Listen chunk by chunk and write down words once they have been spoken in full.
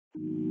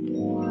Welcome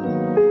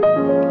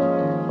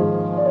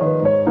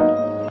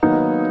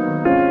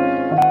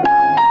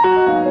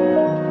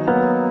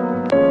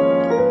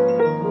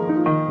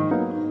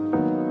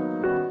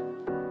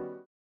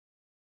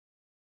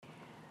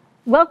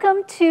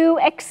to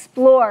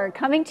eXplore,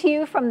 coming to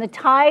you from the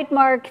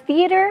Tidemark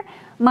Theatre.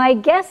 My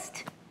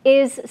guest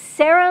is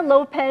Sara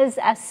Lopez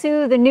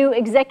Assu, the new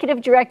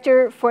Executive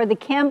Director for the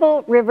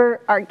Campbell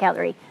River Art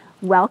Gallery.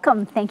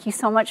 Welcome. Thank you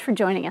so much for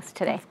joining us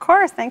today. Of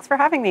course. Thanks for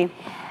having me.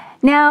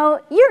 Now,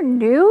 you're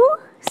new,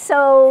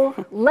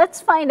 so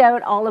let's find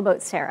out all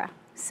about Sara.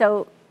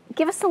 So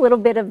give us a little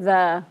bit of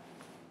the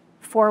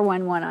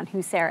 411 on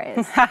who Sara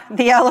is.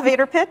 The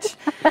elevator pitch.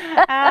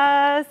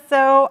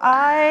 So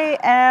I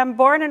am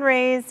born and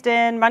raised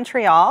in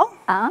Montreal.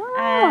 Oh.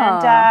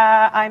 And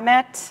I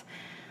met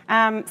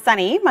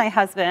Sonny, my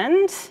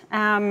husband,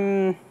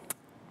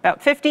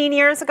 about 15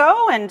 years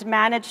ago and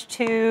managed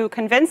to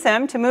convince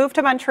him to move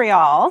to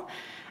Montreal,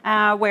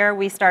 where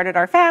we started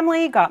our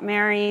family, got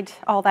married,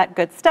 all that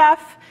good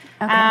stuff.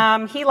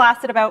 Okay. He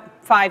lasted about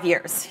 5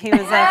 years. He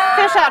was a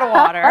fish out of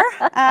water.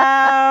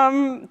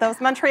 Those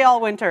Montreal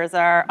winters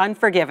are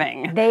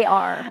unforgiving. They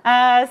are.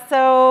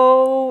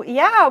 So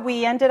yeah,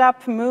 we ended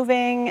up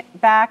moving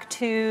back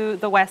to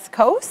the West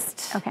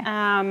Coast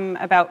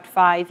about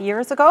 5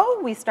 years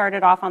ago. We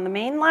started off on the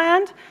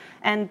mainland,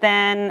 and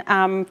then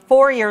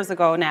 4 years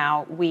ago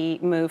now we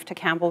moved to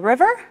Campbell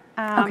River.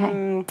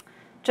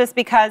 Just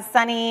because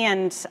Sonny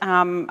and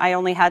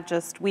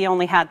we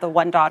only had the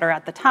one daughter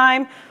at the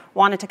time,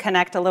 wanted to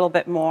connect a little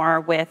bit more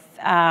with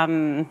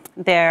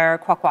their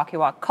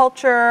Kwakwaka'wakw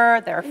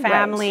culture, their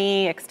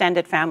family,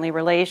 extended family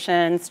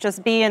relations,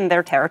 just be in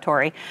their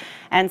territory.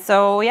 And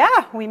so,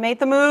 yeah, we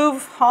made the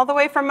move all the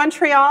way from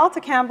Montreal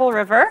to Campbell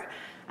River,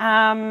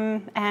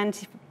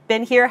 and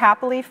been here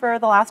happily for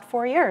the last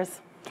 4 years.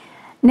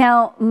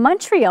 Now,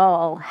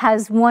 Montreal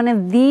has one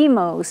of the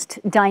most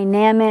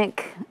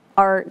dynamic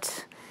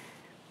art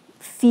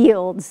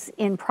fields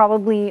in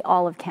probably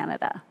all of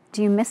Canada.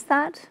 Do you miss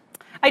that?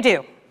 I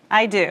do.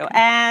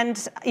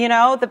 And, you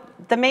know,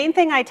 the main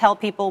thing I tell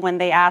people when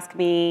they ask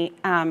me,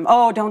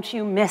 oh, don't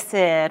you miss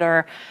it?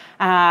 Or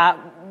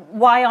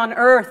why on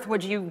earth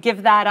would you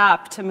give that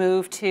up to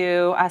move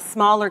to a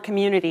smaller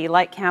community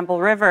like Campbell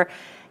River?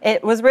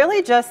 It was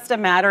really just a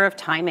matter of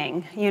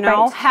timing, you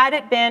know. Right. Had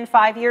it been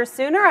 5 years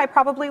sooner, I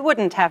probably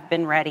wouldn't have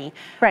been ready.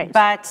 Right.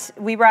 But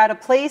we were at a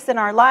place in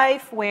our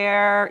life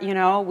where, you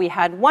know, we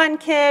had one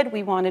kid,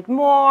 we wanted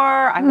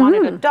more. I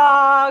wanted a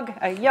dog,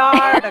 a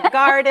yard, a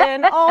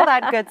garden, all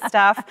that good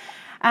stuff.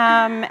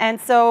 And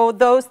so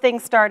those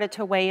things started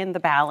to weigh in the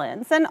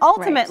balance. And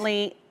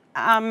ultimately,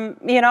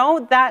 you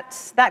know,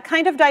 that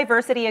kind of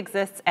diversity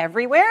exists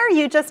everywhere.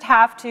 You just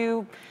have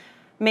to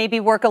maybe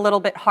work a little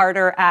bit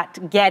harder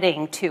at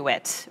getting to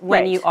it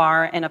when you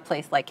are in a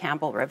place like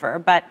Campbell River.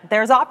 But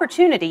there's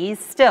opportunities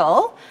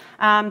still.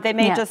 They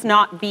may just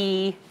not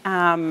be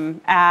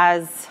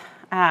as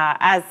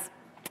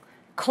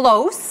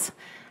close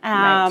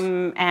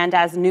and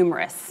as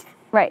numerous.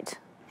 Right.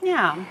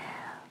 Yeah.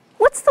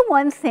 What's the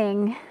one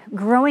thing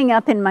growing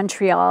up in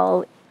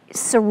Montreal,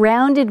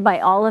 surrounded by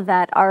all of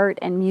that art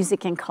and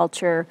music and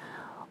culture,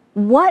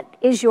 what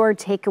is your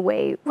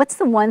takeaway? What's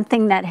the one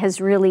thing that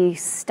has really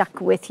stuck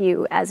with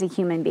you as a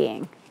human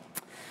being?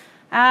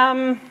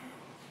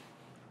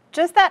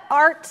 Just that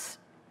art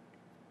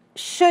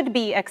should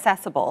be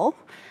accessible.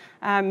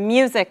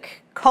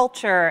 Music,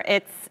 culture,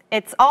 it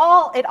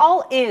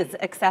all is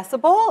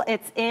accessible.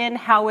 It's in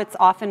how it's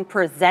often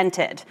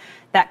presented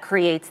that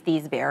creates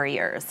these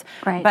barriers.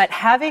 Right. But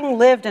having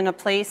lived in a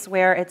place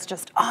where it's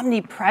just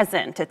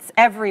omnipresent, it's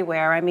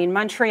everywhere. I mean,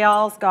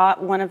 Montreal's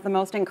got one of the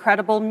most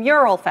incredible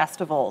mural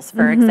festivals,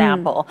 for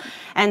example.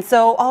 And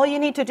so all you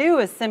need to do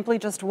is simply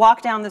just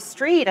walk down the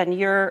street and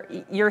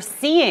you're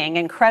seeing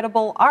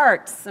incredible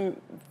art, some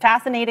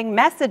fascinating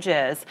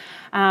messages,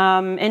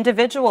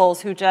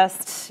 individuals who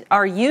just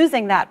are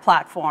using that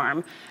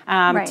platform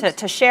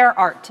to share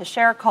art, to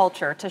share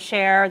culture, to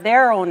share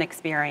their own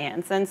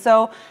experience. And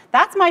so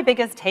that's my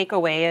biggest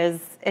takeaway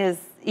is,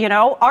 you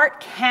know, art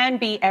can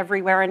be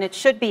everywhere and it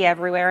should be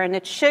everywhere and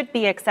it should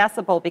be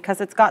accessible because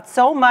it's got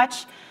so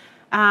much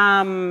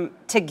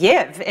to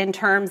give in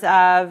terms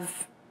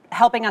of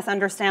helping us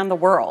understand the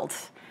world,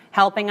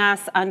 helping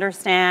us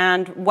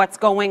understand what's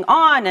going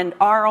on and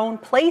our own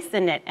place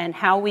in it and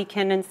how we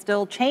can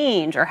instill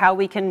change or how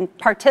we can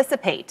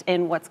participate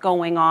in what's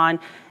going on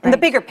in the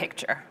bigger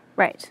picture.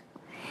 Right.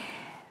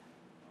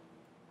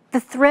 The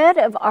thread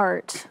of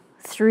art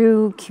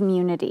through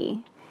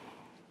community,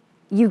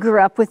 you grew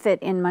up with it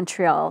in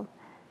Montreal.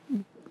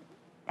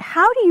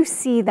 How do you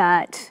see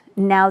that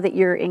now that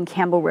you're in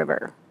Campbell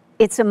River?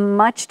 It's a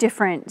much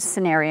different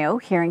scenario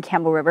here in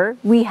Campbell River.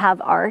 We have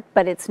art,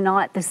 but it's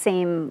not the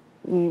same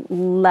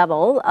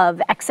level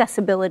of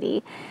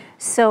accessibility.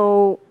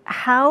 So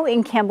how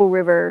in Campbell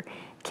River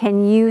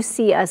can you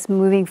see us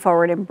moving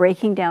forward and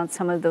breaking down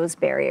some of those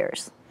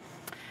barriers?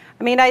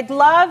 I mean, I'd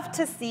love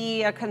to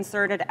see a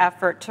concerted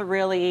effort to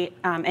really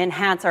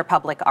enhance our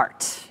public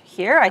art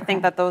here. I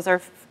think that those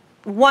are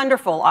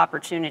wonderful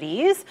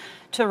opportunities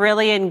to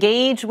really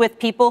engage with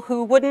people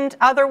who wouldn't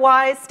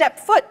otherwise step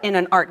foot in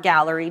an art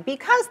gallery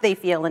because they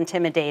feel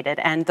intimidated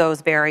and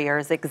those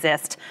barriers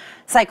exist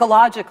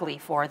psychologically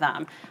for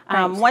them.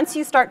 Right. Once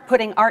you start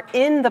putting art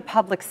in the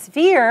public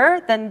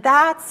sphere, then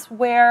that's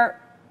where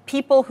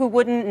people who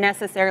wouldn't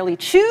necessarily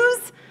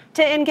choose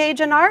to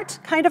engage in art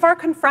kind of are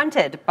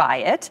confronted by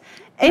it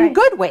in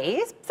good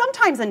ways,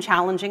 sometimes in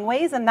challenging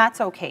ways, and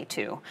that's okay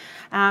too.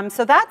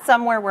 So that's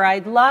somewhere where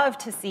I'd love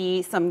to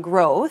see some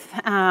growth,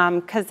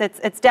 because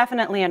it's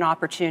definitely an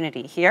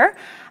opportunity here.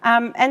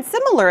 And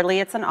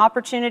similarly, it's an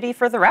opportunity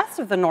for the rest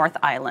of the North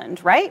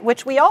Island, right,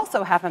 which we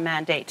also have a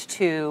mandate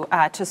to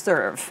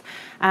serve.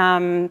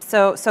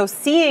 So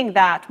seeing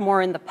that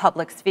more in the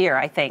public sphere,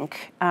 I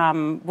think,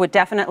 would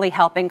definitely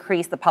help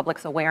increase the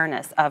public's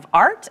awareness of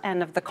art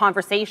and of the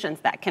conversations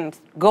that can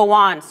go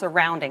on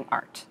surrounding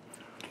art.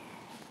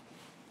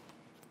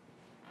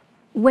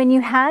 When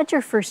you had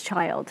your first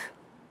child,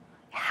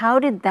 how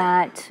did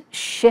that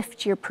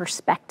shift your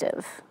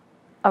perspective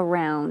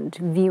around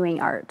viewing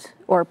art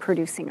or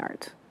producing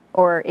art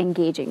or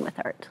engaging with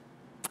art?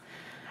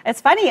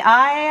 It's funny,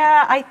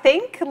 I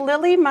think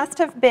Lily must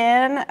have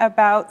been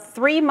about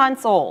 3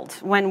 months old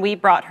when we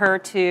brought her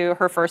to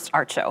her first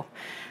art show.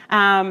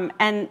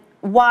 And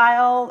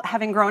while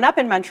having grown up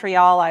in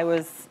Montreal, I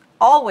was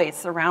always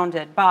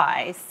surrounded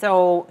by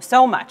so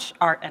much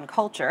art and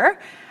culture.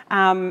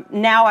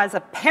 Now as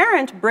a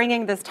parent,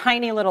 bringing this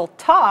tiny little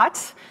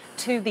tot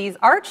to these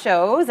art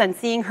shows and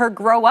seeing her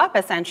grow up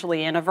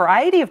essentially in a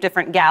variety of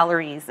different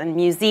galleries and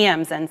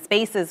museums and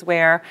spaces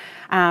where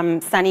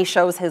Sunny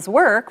shows his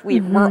work,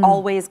 we're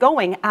always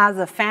going as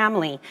a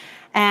family.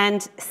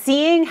 And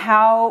seeing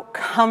how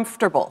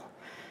comfortable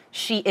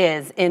she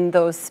is in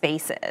those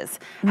spaces,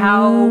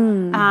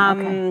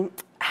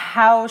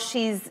 how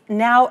she's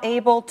now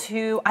able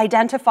to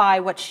identify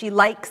what she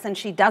likes and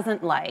she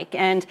doesn't like,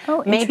 and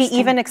maybe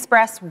even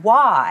express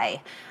why.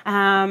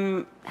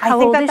 I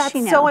think that's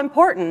so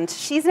important.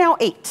 She's now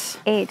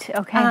 8. 8,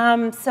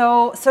 okay.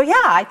 So yeah,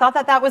 I thought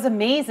that was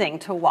amazing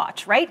to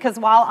watch, right? Because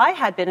while I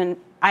had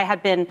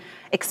been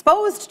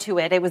exposed to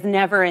it, it was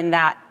never in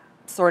that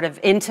sort of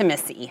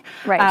intimacy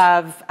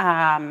of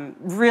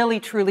really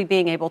truly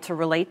being able to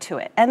relate to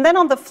it. And then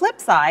on the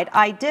flip side,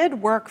 I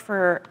did work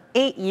for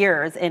 8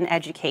 years in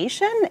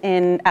education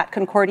at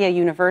Concordia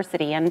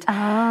University, and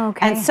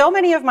so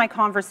many of my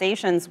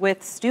conversations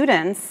with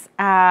students,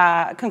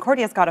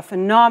 Concordia's got a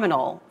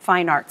phenomenal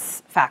fine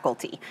arts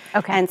faculty,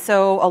 and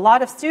so a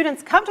lot of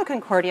students come to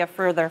Concordia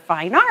for their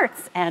fine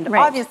arts, and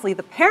obviously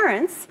the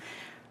parents,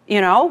 you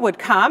know, would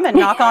come and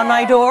knock on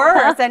my door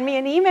or send me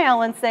an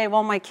email and say,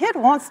 well, my kid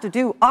wants to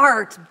do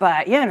art,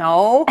 but, you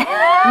know,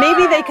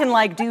 maybe they can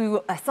like do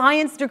a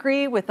science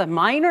degree with a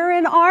minor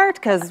in art,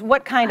 because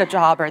what kind of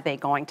job are they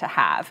going to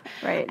have?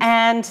 Right.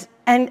 And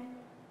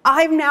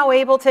I'm now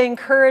able to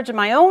encourage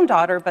my own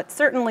daughter, but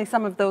certainly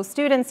some of those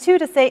students too,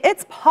 to say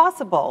it's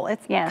possible.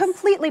 It's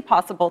completely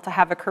possible to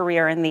have a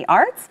career in the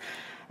arts.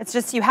 It's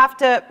just you have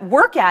to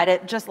work at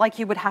it just like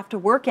you would have to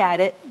work at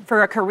it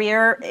for a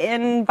career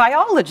in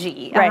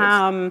biology.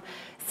 Right.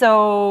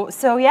 So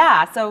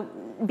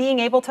being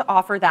able to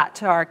offer that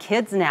to our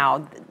kids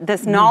now,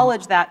 this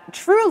knowledge that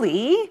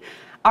truly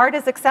art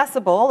is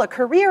accessible, a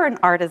career in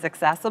art is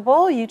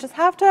accessible. You just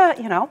have to,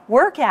 you know,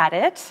 work at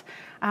it,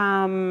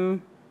 and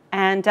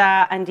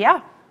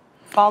yeah,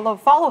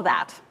 follow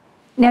that.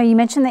 Now, you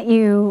mentioned that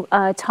you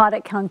taught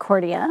at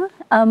Concordia.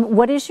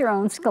 What is your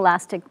own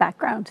scholastic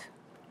background?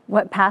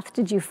 What path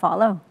did you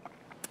follow?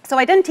 So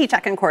I didn't teach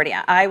at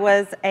Concordia. I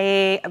was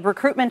a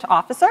recruitment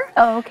officer.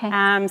 Oh, okay.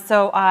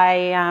 So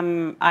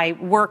I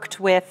worked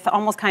with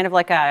almost kind of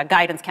like a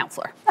guidance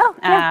counselor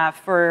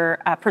for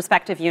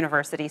prospective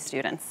university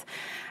students.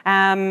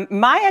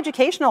 My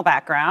educational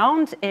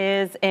background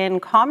is in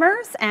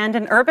commerce and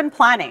in urban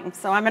planning.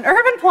 So I'm an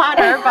urban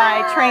planner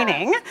by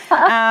training.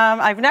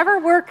 I've never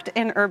worked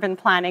in urban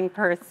planning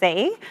per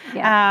se.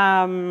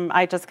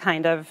 I just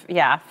kind of,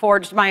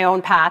 forged my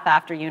own path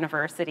after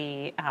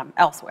university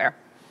elsewhere.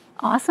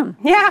 Awesome.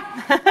 Yeah.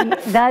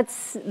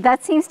 that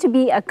seems to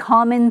be a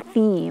common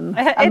theme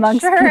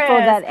amongst people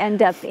that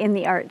end up in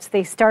the arts.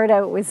 They start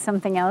out with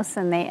something else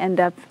and they end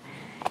up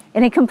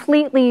in a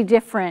completely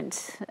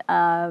different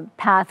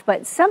path,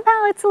 but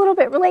somehow it's a little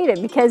bit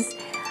related, because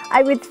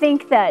I would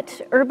think that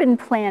urban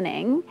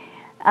planning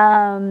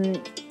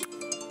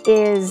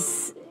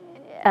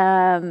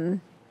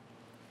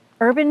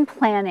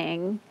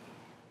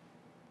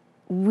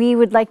we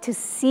would like to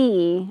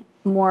see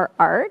more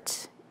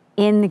art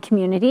in the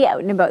community,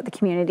 out and about the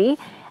community.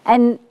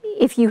 And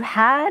if you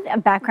had a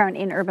background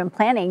in urban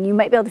planning, you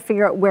might be able to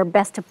figure out where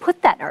best to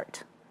put that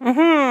art.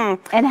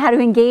 And how to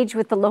engage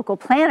with the local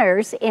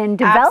planners in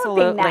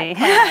developing that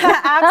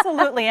plan.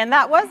 Absolutely, and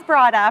that was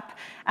brought up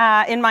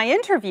in my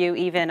interview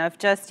even, of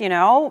just, you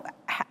know,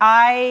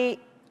 I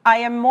I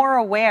am more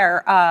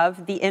aware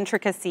of the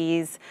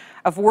intricacies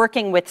of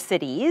working with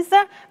cities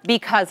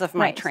because of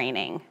my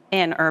training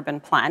in urban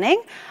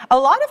planning. A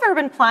lot of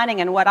urban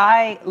planning, and what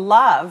I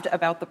loved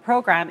about the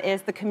program,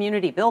 is the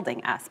community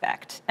building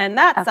aspect. And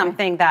that's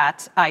something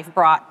that I've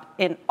brought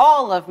in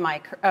all of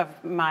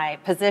my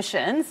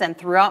positions and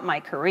throughout my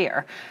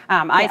career.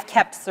 I've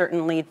kept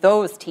certainly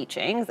those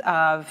teachings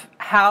of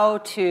how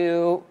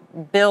to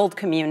build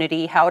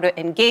community, how to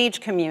engage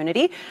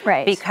community,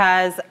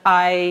 because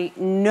I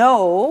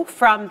know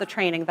from the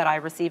training that I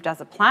received as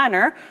a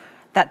planner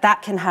that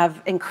that can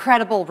have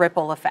incredible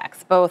ripple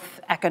effects, both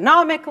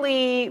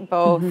economically,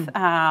 both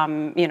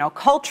you know,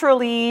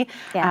 culturally,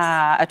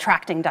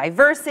 attracting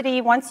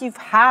diversity. Once you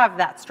have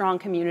that strong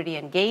community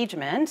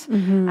engagement,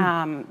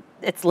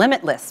 it's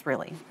limitless,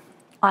 really.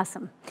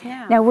 Awesome.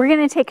 Yeah. Now we're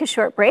going to take a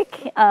short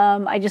break.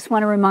 I just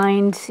want to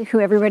remind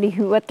everybody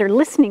what they're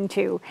listening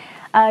to.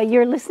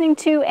 You're listening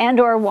to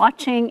and/or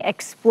watching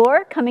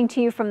eXplore, coming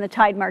to you from the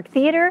Tidemark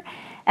Theatre.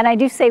 And I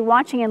do say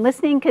watching and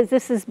listening because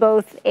this is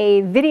both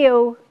a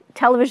video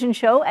television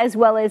show as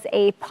well as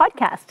a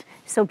podcast,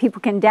 so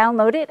people can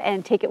download it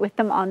and take it with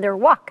them on their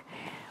walk.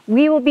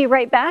 We will be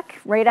right back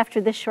right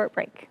after this short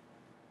break.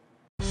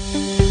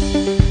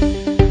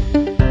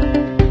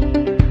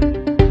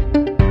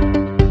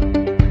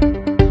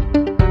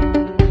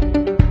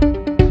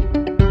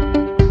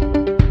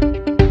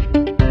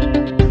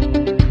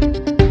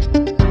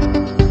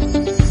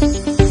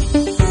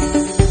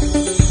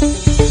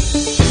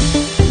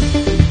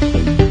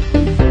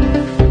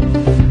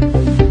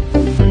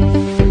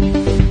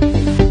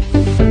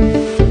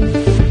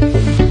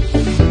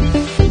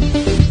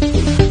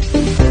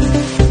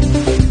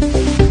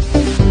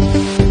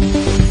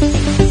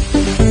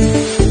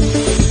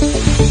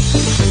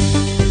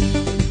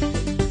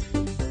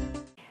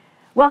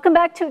 Welcome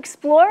back to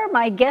eXplore.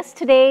 My guest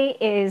today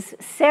is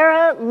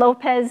Sara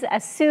Lopez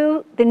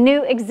Assu, the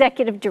new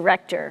executive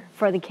director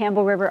for the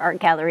Campbell River Art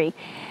Gallery.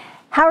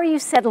 How are you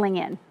settling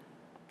in?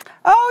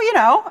 Oh, you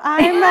know,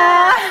 I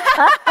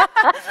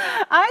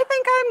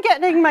think I'm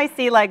getting my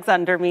sea legs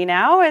under me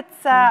now.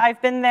 It's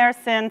I've been there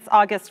since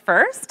August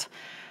 1st.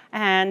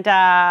 And,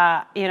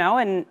 you know,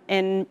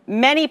 in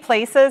many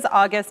places,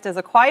 August is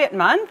a quiet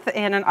month.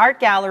 In an art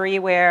gallery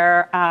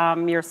where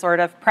you're sort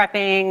of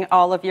prepping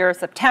all of your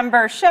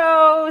September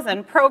shows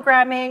and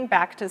programming,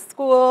 back to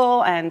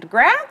school and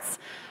grants,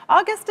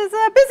 August is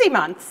a busy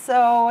month.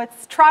 So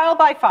it's trial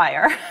by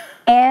fire.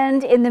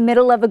 And in the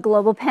middle of a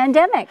global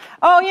pandemic.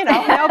 Oh, you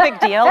know, no big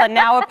deal. And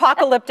now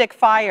apocalyptic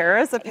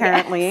fires,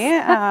 apparently.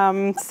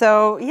 Yes.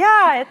 So,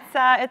 yeah,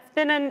 it's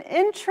been an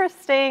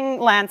interesting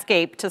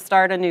landscape to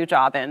start a new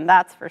job in,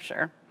 that's for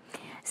sure.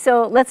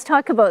 So let's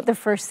talk about the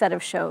first set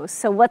of shows.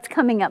 So what's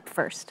coming up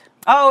first?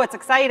 Oh, it's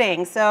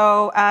exciting.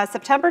 So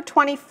September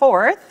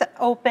 24th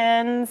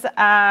opens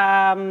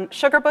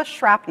Sugarbush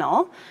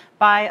Shrapnel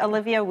by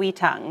Olivia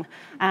Wheatung.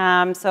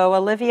 So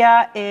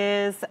Olivia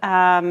is a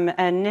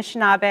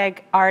Anishinaabe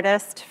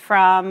artist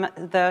from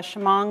the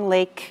Chemung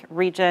Lake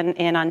region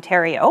in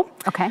Ontario.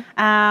 Okay.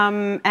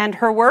 And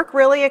her work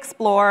really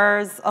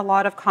explores a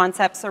lot of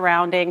concepts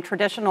surrounding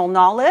traditional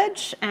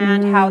knowledge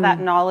and how that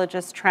knowledge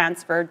is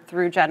transferred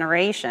through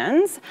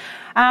generations.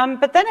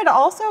 But then it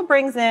also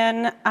brings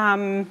in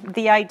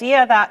the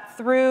idea that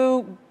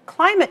through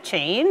climate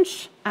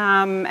change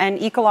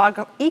and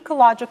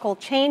ecological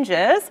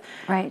changes,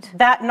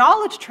 that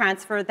knowledge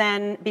transfer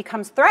then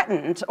becomes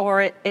threatened,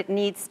 or it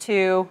needs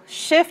to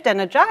shift and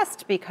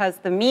adjust because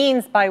the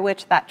means by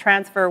which that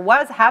transfer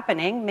was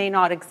happening may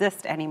not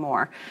exist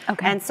anymore.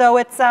 Okay. And so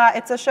it's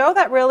a show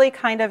that really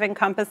kind of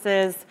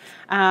encompasses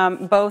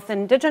both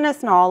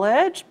Indigenous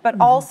knowledge, but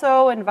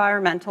also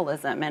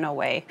environmentalism in a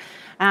way.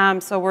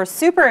 So we're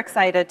super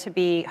excited to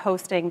be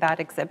hosting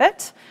that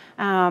exhibit.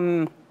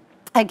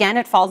 Again,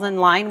 it falls in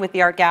line with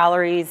the art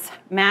gallery's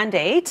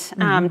mandate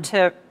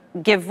to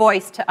give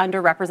voice to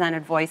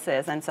underrepresented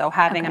voices. And so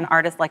having an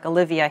artist like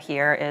Olivia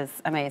here is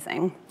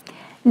amazing.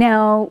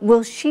 Now,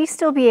 will she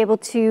still be able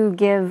to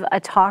give a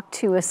talk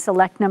to a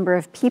select number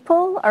of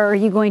people, or are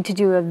you going to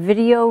do a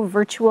video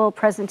virtual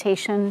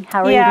presentation?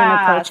 How are you going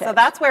to approach it? So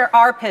that's where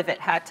our pivot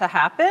had to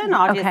happen.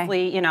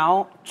 Obviously, you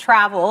know,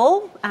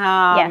 travel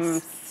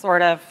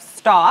sort of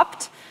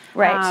stopped.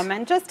 Right.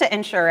 And just to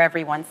ensure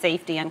everyone's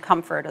safety and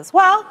comfort as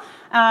well.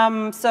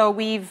 So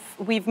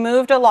we've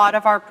moved a lot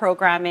of our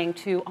programming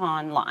to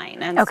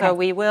online. And so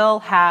we will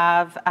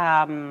have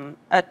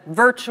a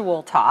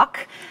virtual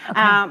talk,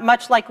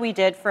 much like we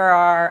did for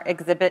our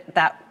exhibit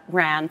that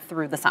ran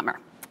through the summer.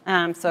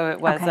 So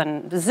it was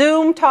a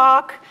Zoom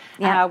talk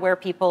where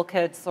people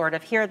could sort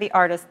of hear the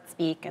artist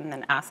speak and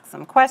then ask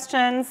some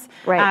questions.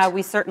 Right.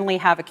 We certainly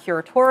have a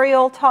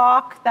curatorial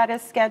talk that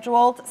is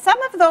scheduled.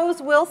 Some of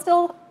those will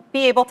still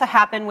be able to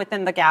happen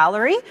within the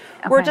gallery.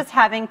 We're just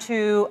having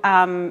to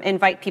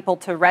invite people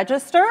to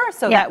register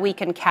so that we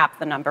can cap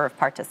the number of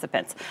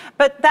participants.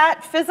 But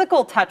that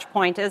physical touch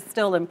point is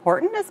still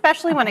important,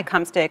 especially when it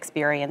comes to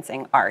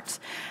experiencing art.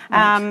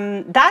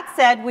 That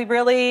said, we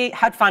really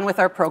had fun with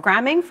our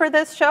programming for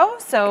this show.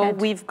 So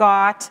we've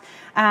got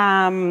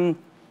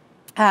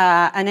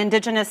an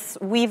Indigenous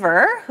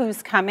weaver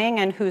who's coming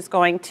and who's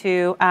going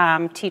to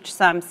teach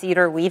some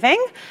cedar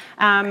weaving.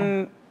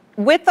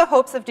 With the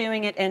hopes of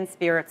doing it in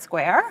Spirit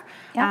Square.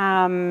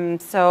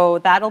 Yep. So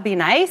that'll be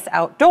nice,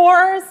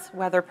 outdoors,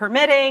 weather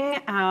permitting,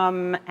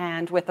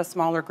 and with a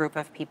smaller group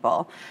of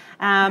people.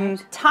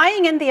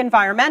 Tying in the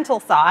environmental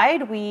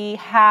side, we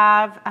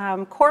have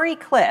Corey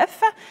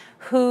Cliff,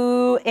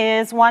 who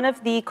is one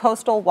of the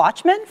coastal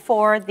watchmen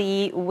for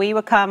the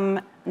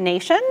Weewakam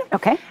Nation.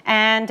 Okay.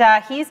 And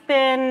he's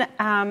been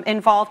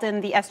involved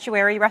in the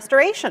estuary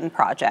restoration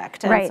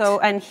project. And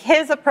and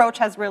his approach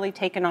has really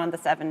taken on the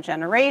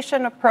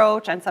 7th-generation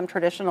approach and some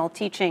traditional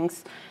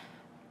teachings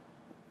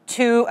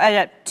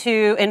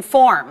to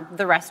inform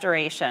the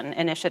restoration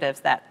initiatives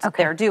that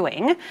they're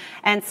doing.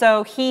 And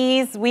so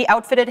we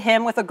outfitted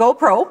him with a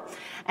GoPro,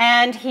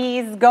 and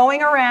he's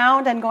going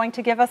around and going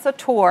to give us a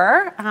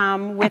tour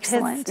with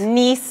his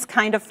niece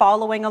kind of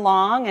following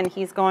along, and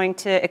he's going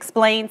to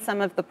explain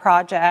some of the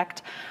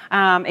project,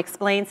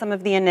 explain some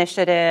of the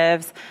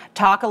initiatives,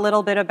 talk a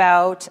little bit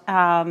about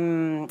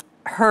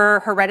her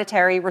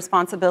hereditary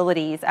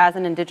responsibilities as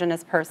an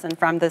Indigenous person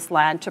from this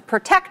land to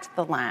protect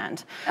the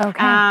land.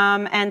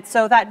 And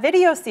so that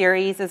video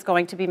series is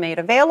going to be made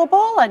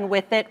available, and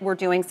with it we're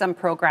doing some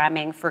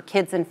programming for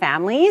kids and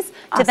families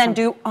to then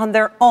do on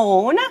their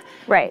own,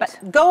 but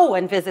go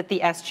and visit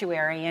the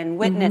estuary and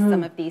witness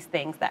some of these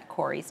things that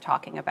Corey's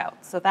talking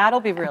about. So that'll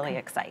be really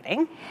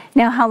exciting.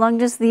 Now, how long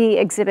does the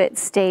exhibit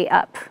stay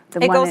up?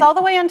 It goes all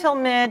the way until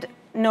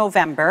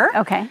mid-November,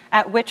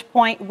 at which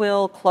point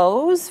we'll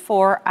close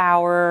for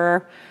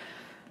our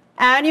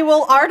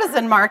annual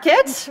artisan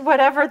market,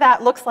 whatever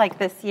that looks like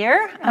this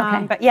year.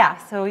 But yeah,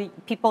 so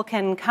people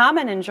can come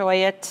and enjoy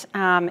it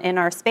in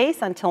our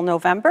space until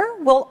November.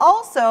 We'll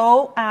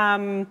also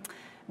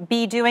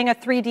be doing a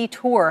 3D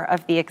tour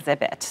of the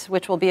exhibit,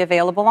 which will be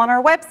available on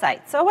our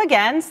website. So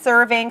again,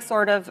 serving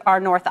sort of our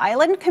North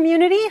Island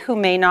community who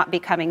may not be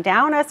coming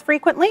down as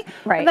frequently,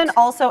 but then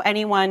also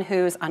anyone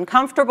who's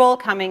uncomfortable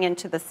coming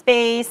into the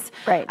space,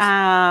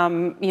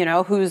 you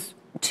know, who's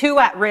too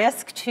at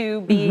risk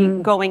to be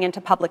going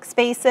into public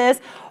spaces,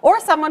 or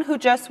someone who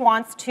just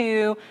wants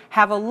to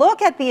have a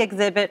look at the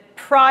exhibit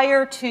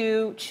prior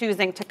to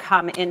choosing to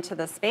come into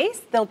the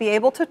space. They'll be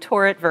able to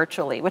tour it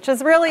virtually, which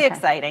is really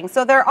exciting.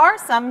 So there are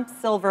some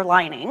silver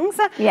linings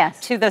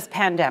to this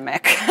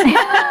pandemic.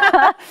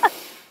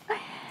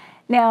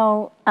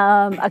 Now,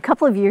 a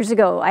couple of years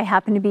ago, I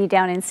happened to be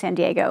down in San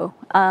Diego,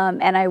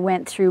 and I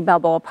went through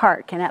Balboa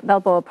Park. And at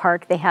Balboa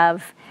Park, they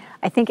have,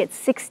 I think it's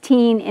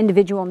 16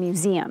 individual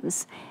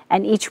museums,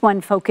 and each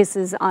one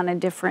focuses on a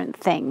different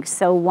thing.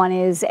 So one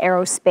is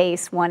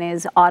aerospace, one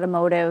is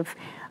automotive,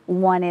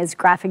 one is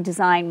graphic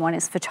design, one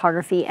is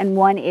photography, and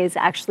one is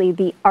actually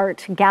the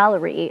art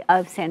gallery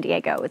of San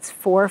Diego. It's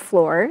 4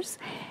 floors,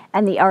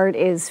 and the art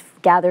is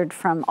gathered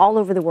from all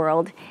over the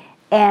world.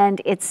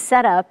 And it's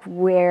set up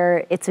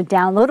where it's a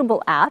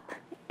downloadable app,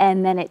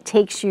 and then it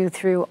takes you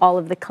through all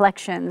of the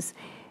collections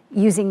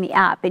using the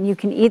app. And you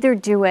can either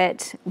do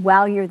it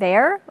while you're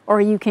there,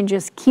 or you can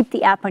just keep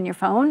the app on your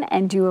phone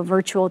and do a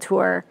virtual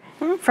tour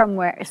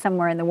from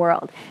somewhere in the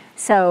world.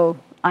 So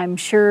I'm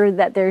sure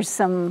that there's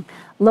some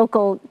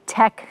local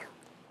tech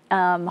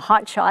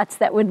hotshots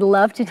that would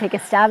love to take a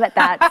stab at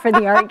that for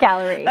the art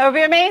gallery. That would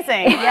be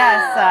amazing.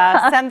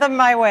 Yes, send them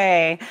my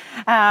way.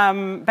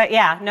 But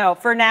yeah, no,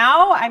 for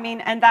now, I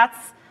mean, and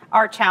that's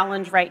our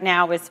challenge right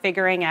now, is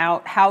figuring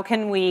out how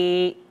can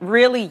we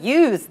really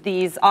use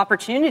these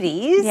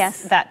opportunities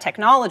that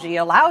technology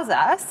allows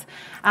us,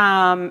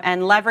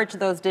 and leverage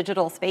those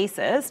digital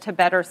spaces to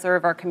better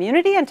serve our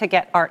community and to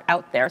get art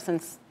out there,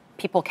 since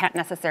people can't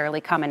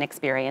necessarily come and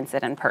experience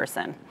it in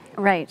person.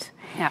 Right.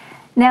 Yeah.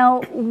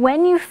 Now,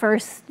 when you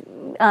first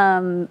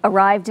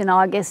arrived in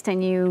August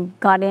and you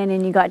got in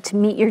and you got to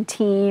meet your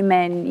team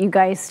and you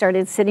guys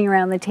started sitting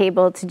around the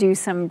table to do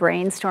some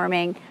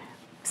brainstorming,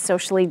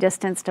 socially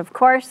distanced, of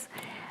course,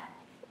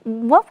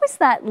 what was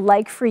that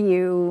like for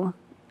you,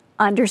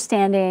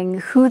 understanding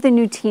who the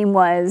new team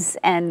was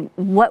and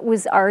what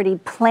was already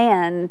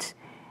planned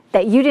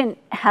that you didn't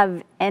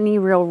have any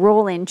real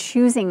role in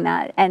choosing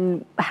that,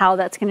 and how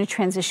that's going to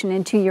transition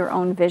into your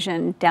own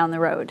vision down the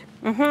road?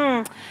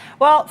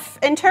 Well,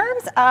 in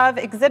terms of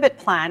exhibit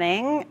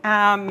planning,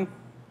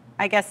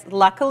 I guess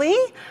luckily,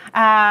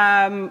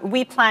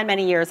 we plan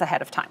many years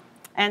ahead of time.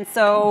 And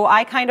so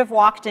I kind of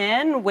walked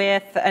in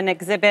with an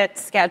exhibit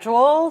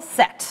schedule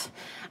set,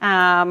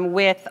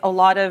 with a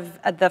lot of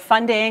the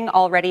funding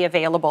already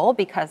available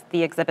because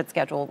the exhibit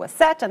schedule was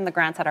set and the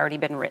grants had already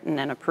been written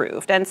and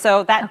approved. And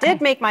so that did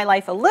make my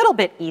life a little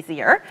bit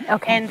easier,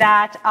 in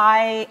that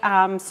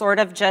I sort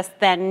of just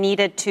then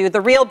needed to,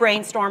 the real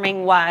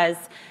brainstorming was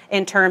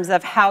in terms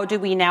of how do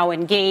we now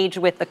engage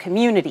with the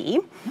community?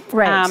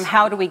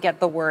 How do we get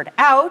the word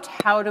out?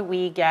 How do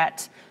we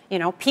get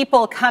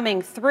people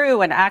coming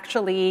through and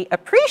actually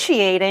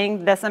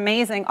appreciating this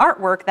amazing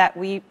artwork that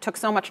we took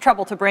so much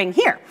trouble to bring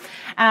here.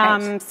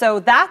 So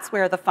that's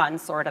where the fun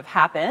sort of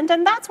happened,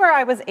 and that's where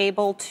I was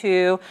able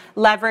to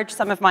leverage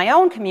some of my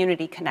own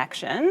community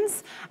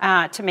connections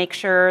to make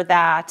sure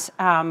that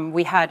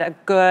we had a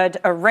good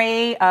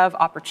array of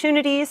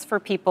opportunities for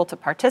people to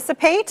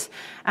participate,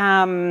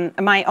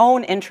 my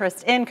own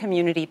interest in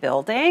community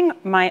building,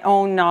 my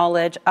own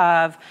knowledge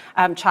of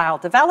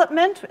child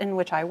development, in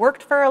which I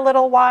worked for a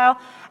little while,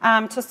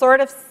 to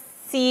sort of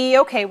see,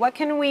 okay, what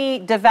can we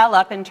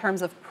develop in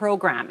terms of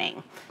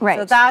programming? Right.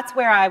 So that's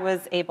where I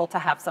was able to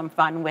have some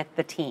fun with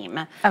the team.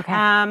 Okay.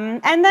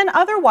 And then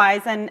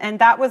otherwise, and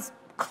that was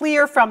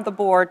clear from the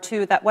board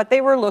too, that what they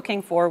were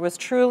looking for was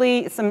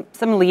truly some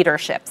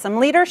leadership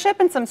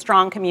and some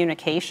strong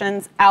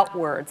communications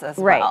outwards as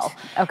well.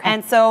 Okay.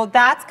 And so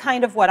that's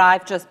kind of what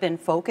I've just been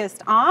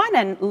focused on,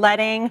 and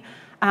letting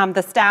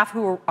the staff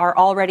who are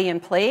already in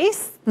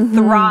place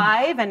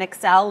thrive and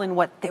excel in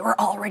what they were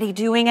already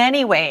doing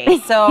anyway.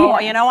 So,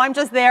 I'm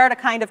just there to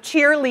kind of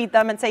cheerlead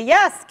them and say,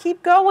 yes,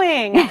 keep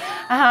going.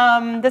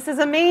 This is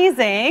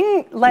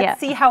amazing. Let's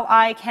see how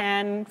I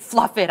can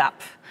fluff it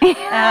up.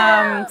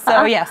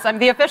 So yes, I'm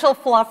the official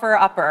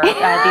fluffer-upper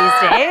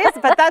these days,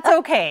 but that's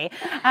okay.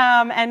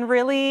 And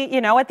really,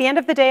 at the end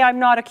of the day, I'm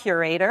not a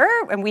curator,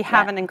 and we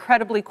have an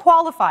incredibly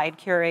qualified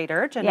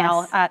curator,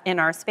 Janelle, in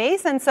our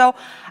space. And so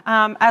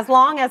as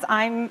long as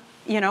I'm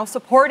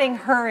supporting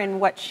her in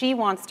what she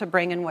wants to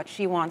bring and what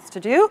she wants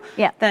to do,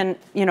 then,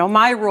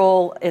 my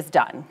role is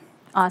done.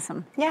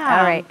 Awesome. Yeah.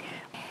 All right.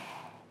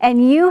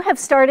 And you have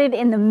started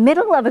in the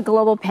middle of a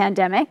global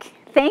pandemic.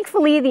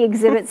 Thankfully, the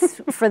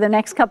exhibits for the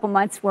next couple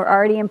months were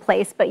already in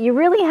place, but you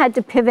really had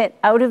to pivot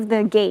out of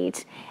the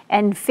gate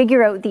and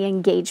figure out the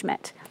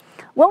engagement.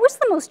 What was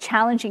the most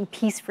challenging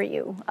piece for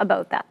you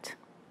about that?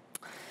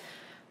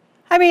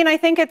 I mean, I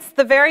think it's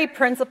the very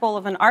principle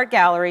of an art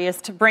gallery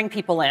is to bring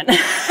people in.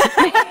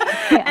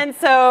 And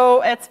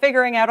so it's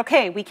figuring out,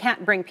 okay, we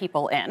can't bring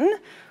people in.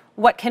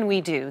 What can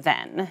we do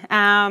then?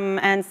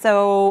 And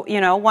so,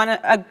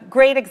 a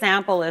great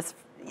example is,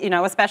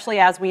 especially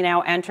as we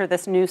now enter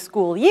this new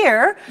school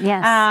year,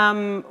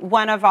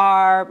 one of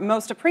our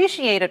most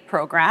appreciated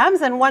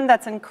programs, and one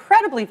that's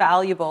incredibly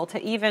valuable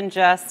to even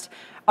just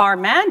our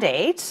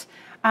mandate,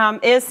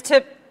 is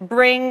to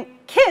bring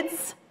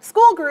kids,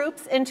 school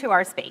groups, into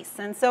our space.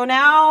 And so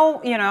now,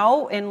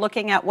 in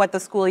looking at what the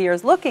school year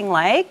is looking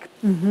like,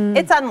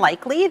 it's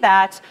unlikely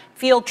that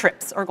field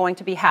trips are going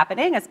to be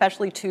happening,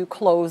 especially to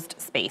closed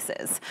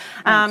spaces.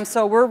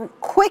 So we're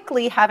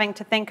quickly having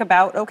to think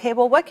about, okay,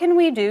 well, what can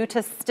we do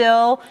to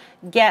still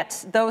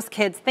get those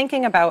kids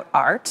thinking about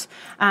art?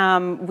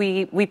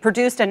 We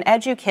produced an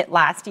edu-kit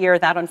last year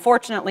that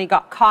unfortunately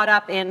got caught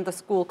up in the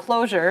school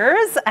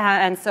closures,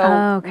 and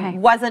so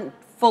wasn't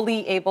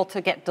fully able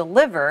to get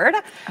delivered.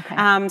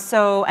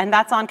 And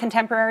that's on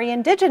contemporary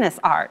Indigenous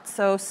art.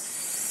 So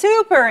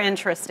super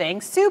interesting,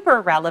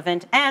 super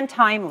relevant and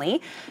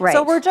timely.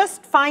 So we're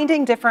just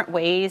finding different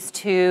ways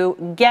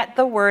to get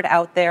the word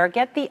out there,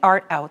 get the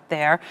art out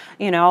there.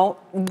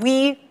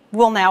 We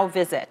will now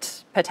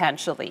visit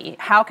potentially.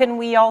 How can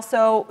we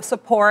also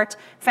support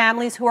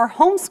families who are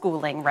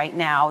homeschooling right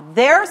now?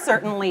 They're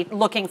certainly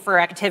looking for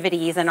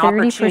activities and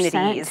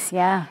opportunities.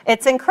 Yeah.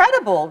 It's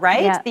incredible,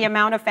 right? Yeah. The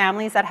amount of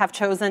families that have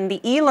chosen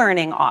the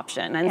e-learning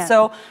option. And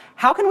so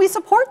how can we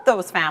support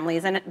those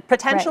families? And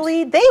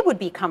potentially they would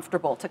be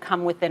comfortable to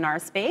come within our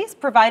space,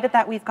 provided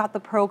that we've got the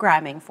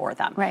programming for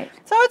them.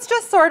 So it's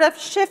just sort of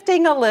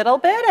shifting a little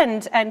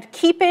bit and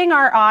keeping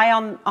our eye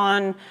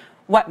on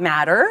what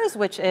matters,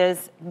 which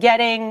is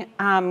getting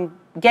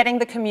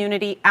the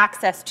community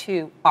access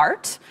to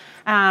art.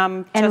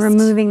 And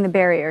removing the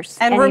barriers.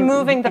 And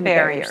removing the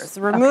barriers.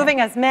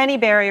 Removing as many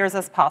barriers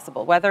as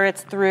possible, whether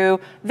it's through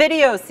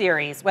video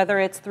series, whether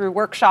it's through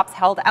workshops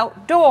held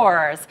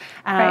outdoors,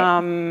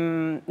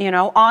 online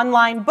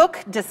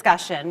book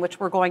discussion, which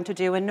we're going to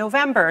do in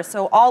November.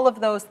 So all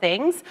of those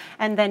things.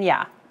 And then,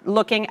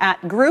 looking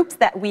at groups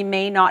that we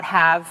may not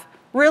have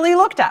really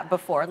looked at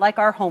before, like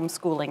our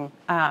homeschooling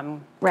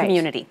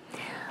community.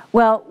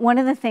 Well, one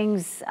of the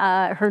things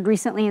heard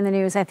recently in the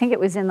news, I think it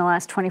was in the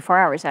last 24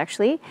 hours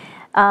actually,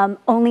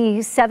 only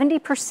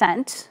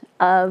 70%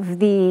 of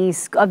the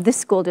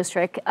school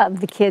district of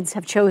the kids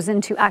have chosen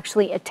to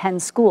actually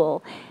attend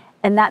school.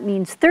 And that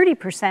means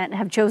 30%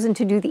 have chosen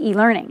to do the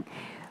e-learning.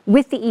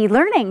 With the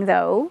e-learning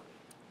though,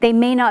 they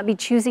may not be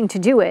choosing to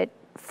do it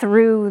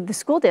through the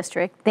school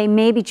district. They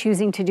may be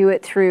choosing to do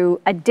it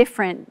through a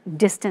different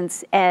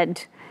distance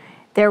ed.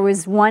 There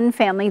was one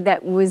family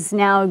that was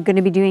now going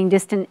to be doing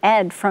distant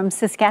ed from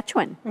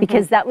Saskatchewan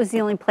because that was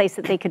the only place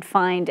that they could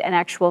find an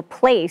actual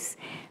place,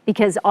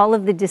 because all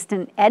of the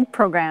distant ed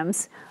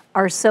programs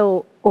are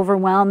so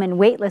overwhelmed and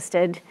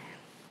waitlisted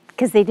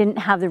because they didn't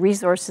have the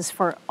resources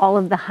for all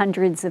of the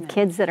hundreds of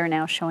kids that are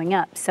now showing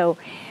up. So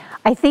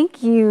I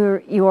think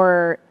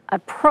your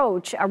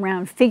approach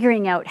around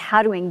figuring out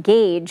how to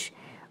engage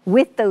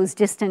with those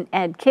distant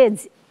ed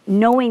kids,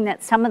 knowing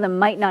that some of them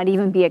might not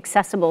even be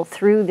accessible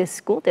through this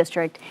school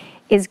district,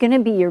 is going to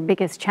be your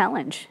biggest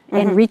challenge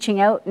in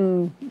reaching out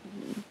and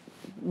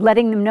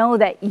letting them know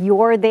that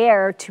you're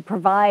there to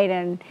provide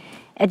an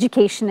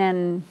education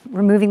and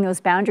removing those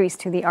boundaries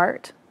to the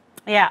art.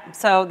 Yeah,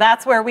 so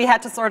that's where we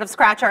had to sort of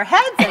scratch our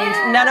heads,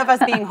 and none of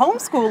us being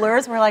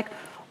homeschoolers were like,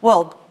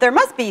 well, there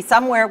must be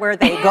somewhere where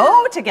they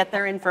go to get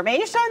their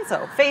information.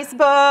 So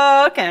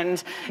Facebook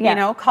and, you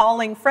know,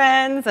 calling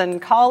friends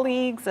and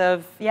colleagues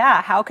of,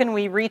 how can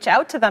we reach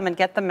out to them and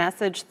get the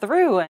message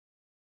through?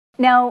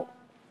 Now,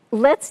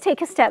 let's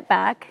take a step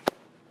back.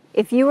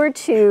 If you were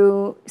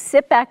to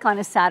sit back on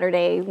a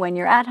Saturday when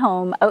you're at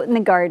home, out in the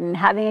garden,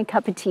 having a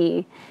cup of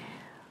tea,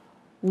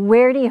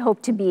 where do you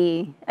hope to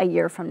be a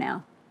year from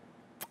now?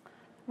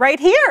 Right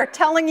here,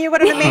 telling you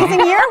what an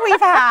amazing year we've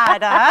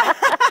had.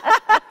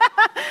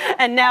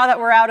 And now that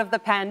we're out of the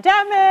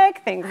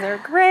pandemic, things are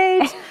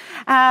great.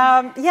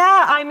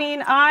 I mean,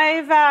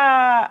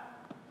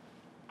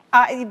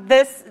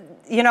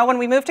 you know, when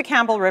we moved to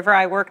Campbell River,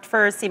 I worked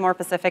for Seymour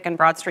Pacific and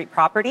Broad Street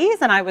Properties,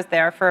 and I was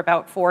there for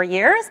about 4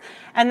 years.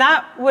 And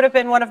that would have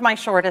been one of my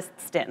shortest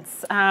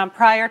stints.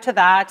 Prior to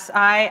that,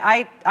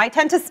 I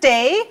tend to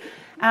stay.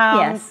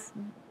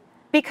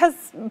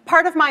 Because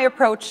part of my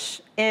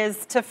approach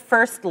is to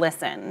first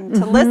listen,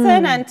 to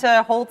listen and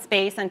to hold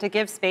space and to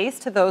give space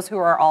to those who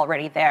are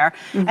already there.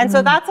 And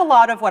so that's a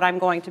lot of what I'm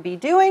going to be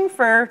doing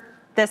for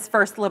this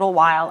first little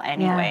while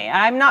anyway.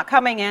 I'm not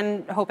coming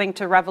in hoping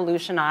to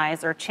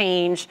revolutionize or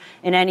change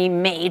in any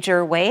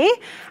major way,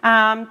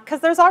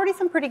 because there's already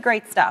some pretty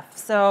great stuff.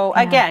 So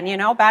again, you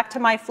know, back to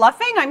my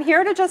fluffing, I'm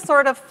here to just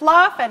sort of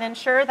fluff and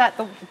ensure that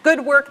the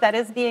good work that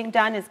is being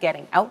done is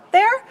getting out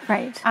there.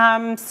 Right.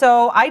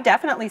 So I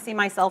definitely see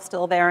myself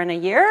still there in a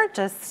year,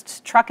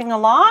 just trucking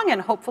along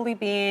and hopefully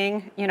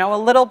being, you know,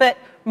 a little bit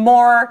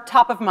more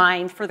top of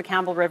mind for the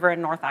Campbell River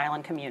and North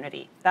Island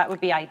community. That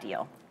would be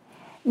ideal.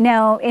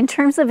 Now, in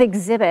terms of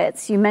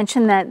exhibits, you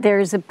mentioned that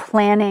there's a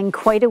planning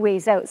quite a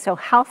ways out. So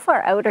how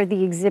far out are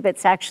the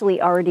exhibits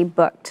actually already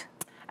booked?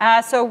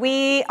 So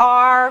we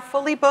are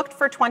fully booked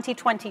for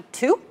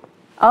 2022.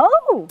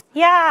 Oh!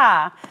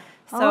 Yeah.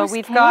 So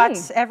we've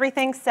got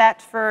everything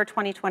set for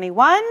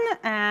 2021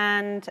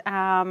 and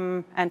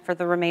for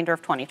the remainder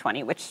of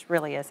 2020, which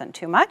really isn't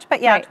too much.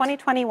 But yeah,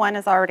 2021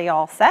 is already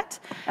all set.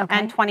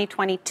 And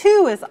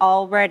 2022 is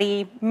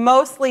already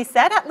mostly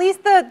set, at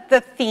least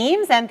the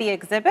themes and the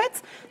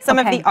exhibits. Some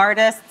of the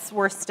artists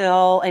we're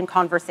still in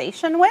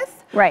conversation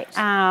with. Right.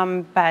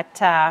 But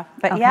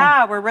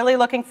yeah, we're really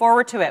looking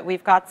forward to it.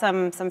 We've got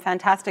some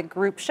fantastic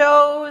group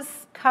shows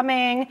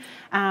coming.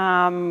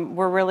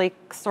 We're really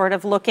sort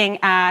of looking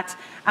at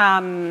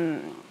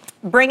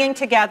bringing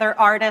together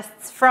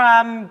artists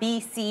from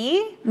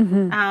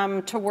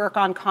BC to work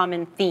on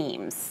common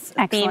themes.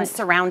 Themes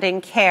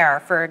surrounding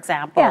care, for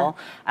example.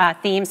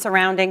 Themes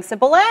surrounding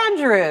Sybil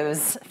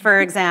Andrews,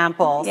 for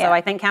example. So I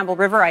think Campbell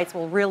Riverites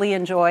will really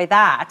enjoy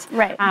that.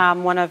 Right.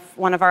 One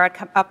of our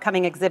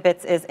upcoming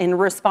exhibits is in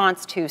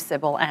response to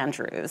Sybil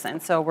Andrews.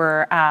 And so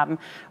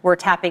we're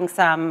tapping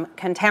some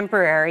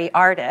contemporary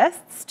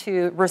artists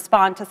to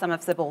respond to some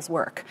of Sybil's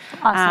work.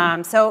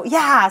 Awesome. So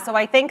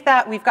I think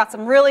that we've got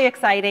some really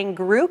exciting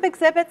group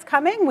exhibits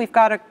coming. We've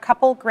got a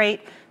couple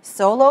great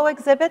solo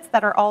exhibits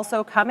that are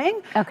also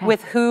coming,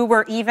 with who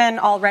we're even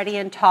already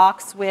in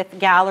talks with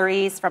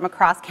galleries from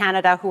across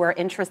Canada who are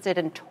interested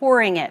in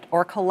touring it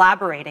or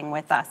collaborating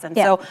with us. And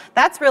so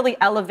that's really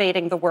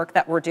elevating the work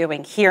that we're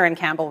doing here in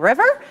Campbell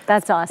River.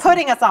 That's awesome.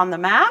 Putting us on the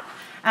map.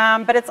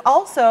 But it's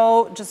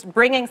also just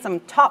bringing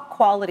some top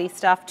quality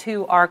stuff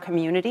to our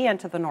community and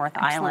to the North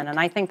Island. And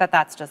I think that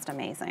that's just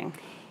amazing.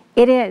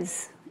 It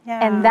is.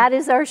 And that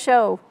is our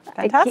show.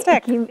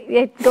 Fantastic.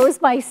 It goes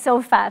by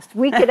so fast.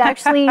 We could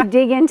actually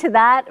dig into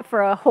that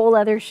for a whole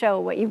other show,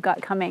 what you've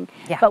got coming.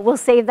 But we'll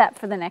save that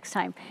for the next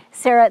time.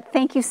 Sara,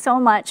 thank you so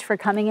much for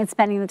coming and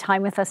spending the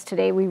time with us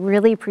today. We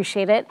really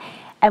appreciate it.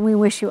 And we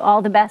wish you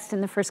all the best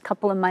in the first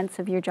couple of months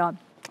of your job.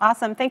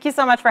 Awesome. Thank you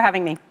so much for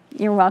having me.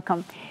 You're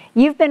welcome.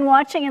 You've been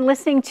watching and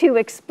listening to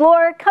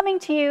eXplore, coming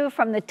to you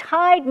from the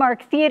Tide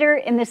Mark Theatre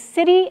in the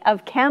city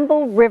of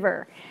Campbell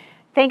River.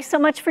 Thanks so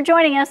much for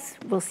joining us.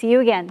 We'll see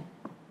you again.